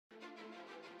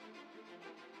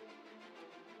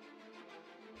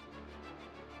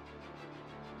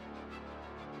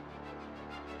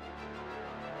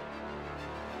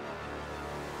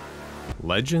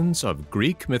Legends of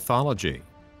Greek Mythology.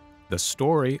 The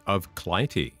Story of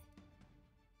Clytie.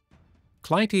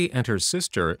 Clytie and her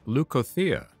sister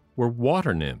Leucothea were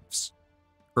water nymphs.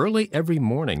 Early every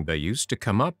morning they used to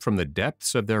come up from the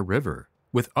depths of their river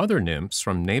with other nymphs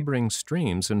from neighboring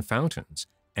streams and fountains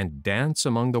and dance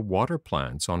among the water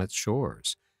plants on its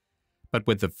shores. But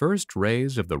with the first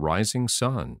rays of the rising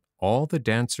sun, all the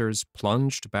dancers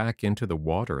plunged back into the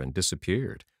water and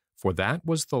disappeared, for that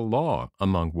was the law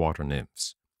among water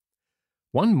nymphs.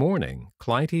 One morning,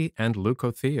 Clytie and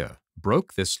Leucothea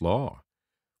broke this law.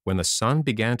 When the sun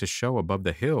began to show above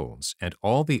the hills and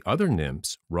all the other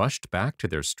nymphs rushed back to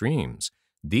their streams,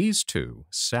 these two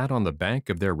sat on the bank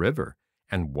of their river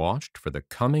and watched for the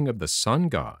coming of the sun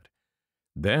god.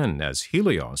 Then, as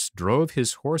Helios drove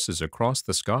his horses across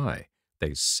the sky,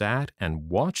 they sat and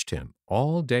watched him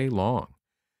all day long.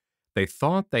 They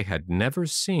thought they had never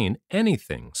seen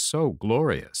anything so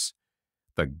glorious.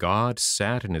 The god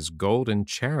sat in his golden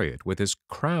chariot with his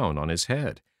crown on his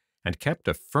head and kept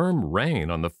a firm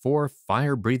rein on the 4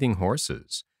 fire-breathing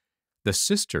horses. The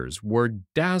sisters were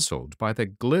dazzled by the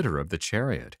glitter of the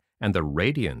chariot and the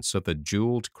radiance of the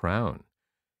jeweled crown.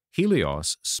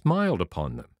 Helios smiled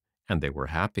upon them, and they were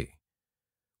happy.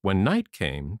 When night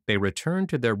came, they returned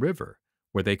to their river,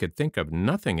 where they could think of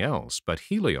nothing else but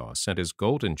Helios and his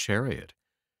golden chariot.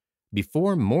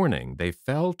 Before morning they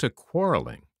fell to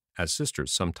quarreling, as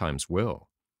sisters sometimes will.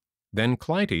 Then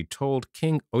Clytie told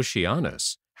King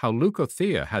Oceanus how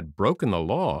Leucothea had broken the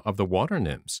law of the water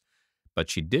nymphs, but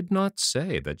she did not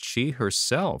say that she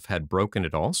herself had broken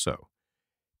it also.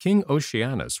 King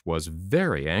Oceanus was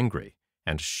very angry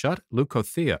and shut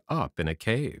Leucothea up in a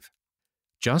cave.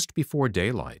 Just before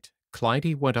daylight,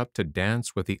 Clytie went up to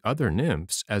dance with the other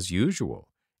nymphs as usual,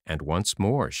 and once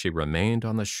more she remained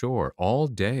on the shore all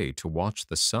day to watch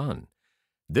the sun.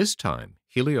 This time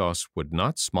Helios would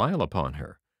not smile upon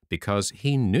her, because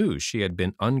he knew she had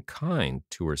been unkind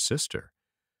to her sister.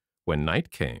 When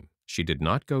night came, she did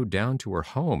not go down to her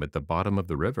home at the bottom of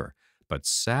the river, but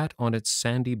sat on its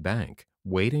sandy bank,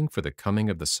 waiting for the coming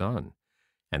of the sun.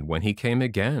 And when he came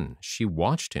again, she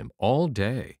watched him all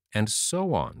day, and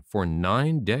so on for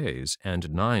 9 days and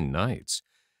 9 nights.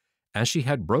 As she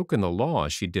had broken the law,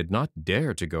 she did not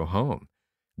dare to go home.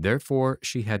 Therefore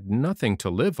she had nothing to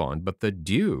live on but the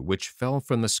dew which fell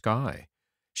from the sky.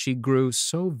 She grew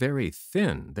so very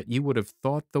thin that you would have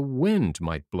thought the wind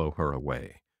might blow her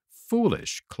away.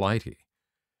 Foolish Clytie!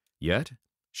 Yet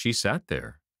she sat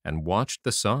there and watched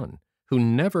the sun, who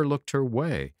never looked her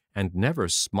way and never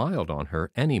smiled on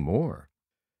her any more.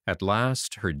 At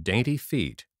last her dainty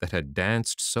feet, that had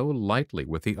danced so lightly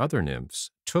with the other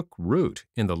nymphs, took root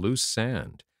in the loose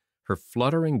sand. Her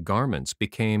fluttering garments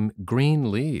became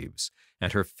green leaves,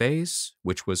 and her face,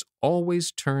 which was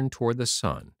always turned toward the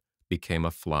sun, became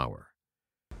a flower.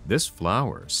 This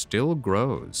flower still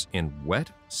grows in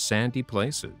wet, sandy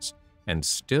places, and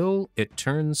still it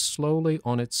turns slowly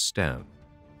on its stem,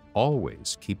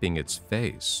 always keeping its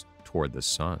face toward the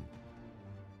sun.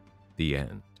 The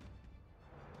end.